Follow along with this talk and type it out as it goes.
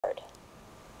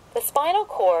The spinal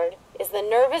cord is the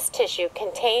nervous tissue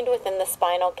contained within the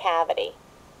spinal cavity.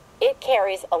 It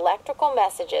carries electrical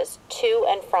messages to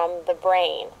and from the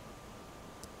brain.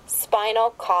 Spinal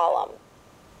column.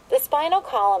 The spinal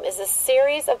column is a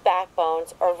series of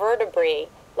backbones or vertebrae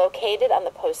located on the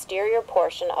posterior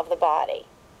portion of the body.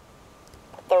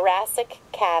 Thoracic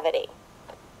cavity.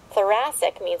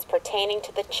 Thoracic means pertaining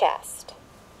to the chest.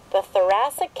 The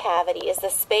thoracic cavity is the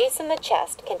space in the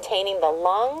chest containing the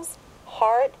lungs,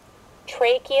 heart,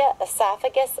 trachea,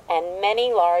 esophagus, and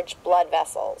many large blood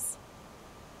vessels.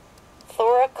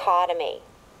 Thoracotomy.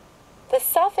 The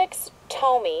suffix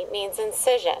tomy means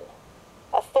incision.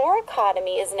 A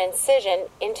thoracotomy is an incision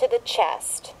into the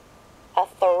chest. A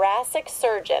thoracic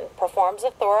surgeon performs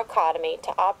a thoracotomy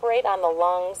to operate on the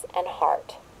lungs and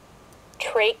heart.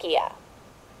 Trachea.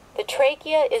 The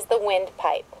trachea is the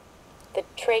windpipe. The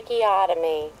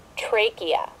tracheotomy.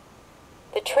 Trachea.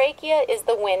 The trachea is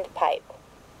the windpipe.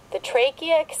 The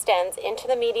trachea extends into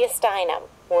the mediastinum,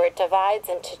 where it divides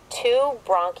into two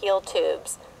bronchial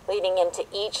tubes, leading into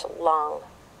each lung.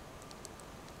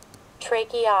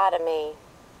 Tracheotomy.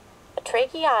 A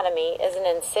tracheotomy is an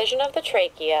incision of the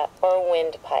trachea or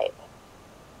windpipe.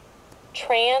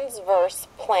 Transverse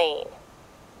plane.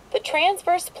 The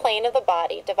transverse plane of the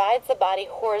body divides the body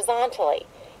horizontally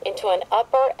into an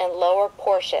upper and lower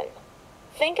portion.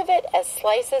 Think of it as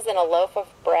slices in a loaf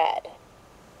of bread.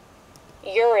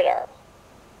 Ureter.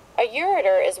 A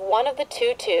ureter is one of the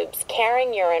two tubes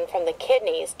carrying urine from the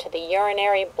kidneys to the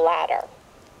urinary bladder.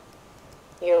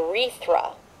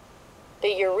 Urethra.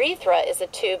 The urethra is a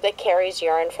tube that carries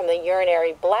urine from the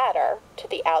urinary bladder to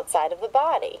the outside of the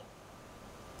body.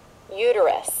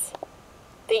 Uterus.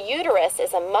 The uterus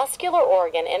is a muscular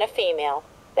organ in a female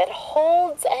that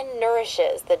holds and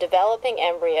nourishes the developing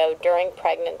embryo during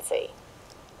pregnancy.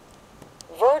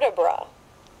 Vertebra.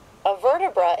 A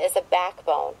vertebra is a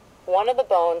backbone, one of the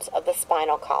bones of the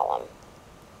spinal column.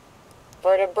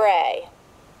 Vertebrae.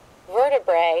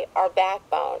 Vertebrae are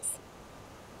backbones.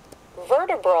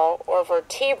 Vertebral or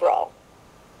vertebral.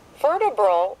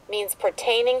 Vertebral means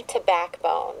pertaining to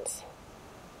backbones.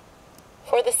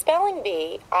 For the spelling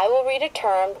bee, I will read a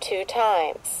term 2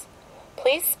 times.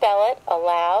 Please spell it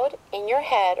aloud, in your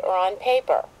head, or on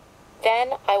paper.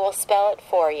 Then I will spell it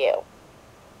for you.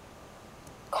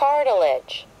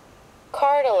 Cartilage.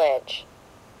 Cartilage.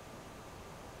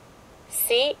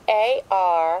 C-A-R-T-I-L-A-G-E.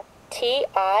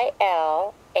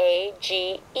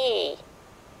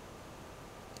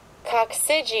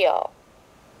 Coccygeal.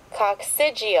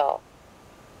 Coccygeal.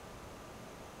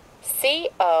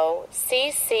 C-O-C-C-Y-G-E-A-L.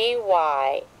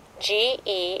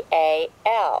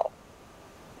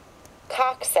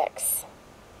 Coccyx.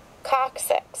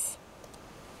 Coccyx.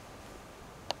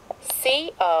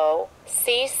 C-O-C-C-Y-X.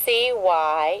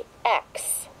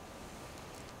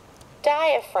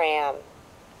 Diaphragm.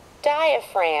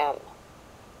 Diaphragm.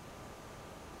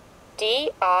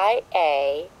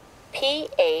 D-I-A-P-H-R-A-G-M.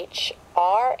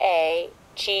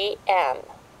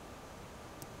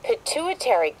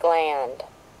 Pituitary gland.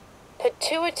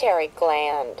 Pituitary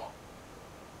gland.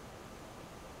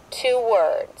 2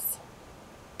 words.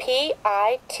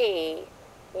 P-I-T-U-I-T-A-R-Y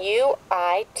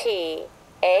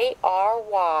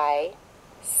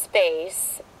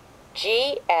space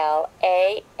G-L-A-N-D.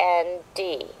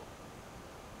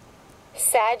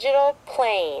 Sagittal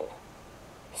plane.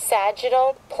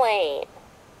 Sagittal plane.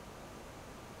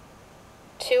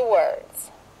 2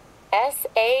 words.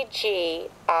 S-A-G-I-T-T-A-L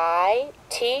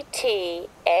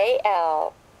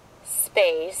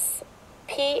space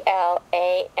P-L-A-N-E.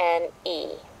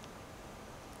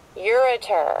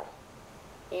 Ureter.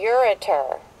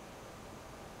 Ureter.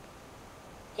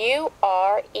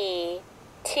 U-R-E-T-E-R.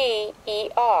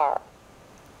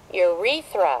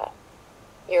 Urethra.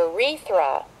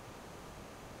 Urethra.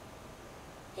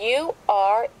 U-R-E-T-H-R-A.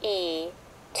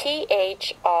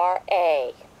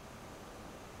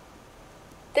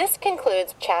 This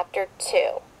concludes Chapter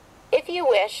 2. If you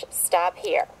wish, stop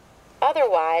here.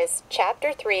 Otherwise,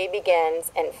 Chapter 3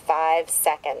 begins in 5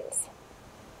 seconds.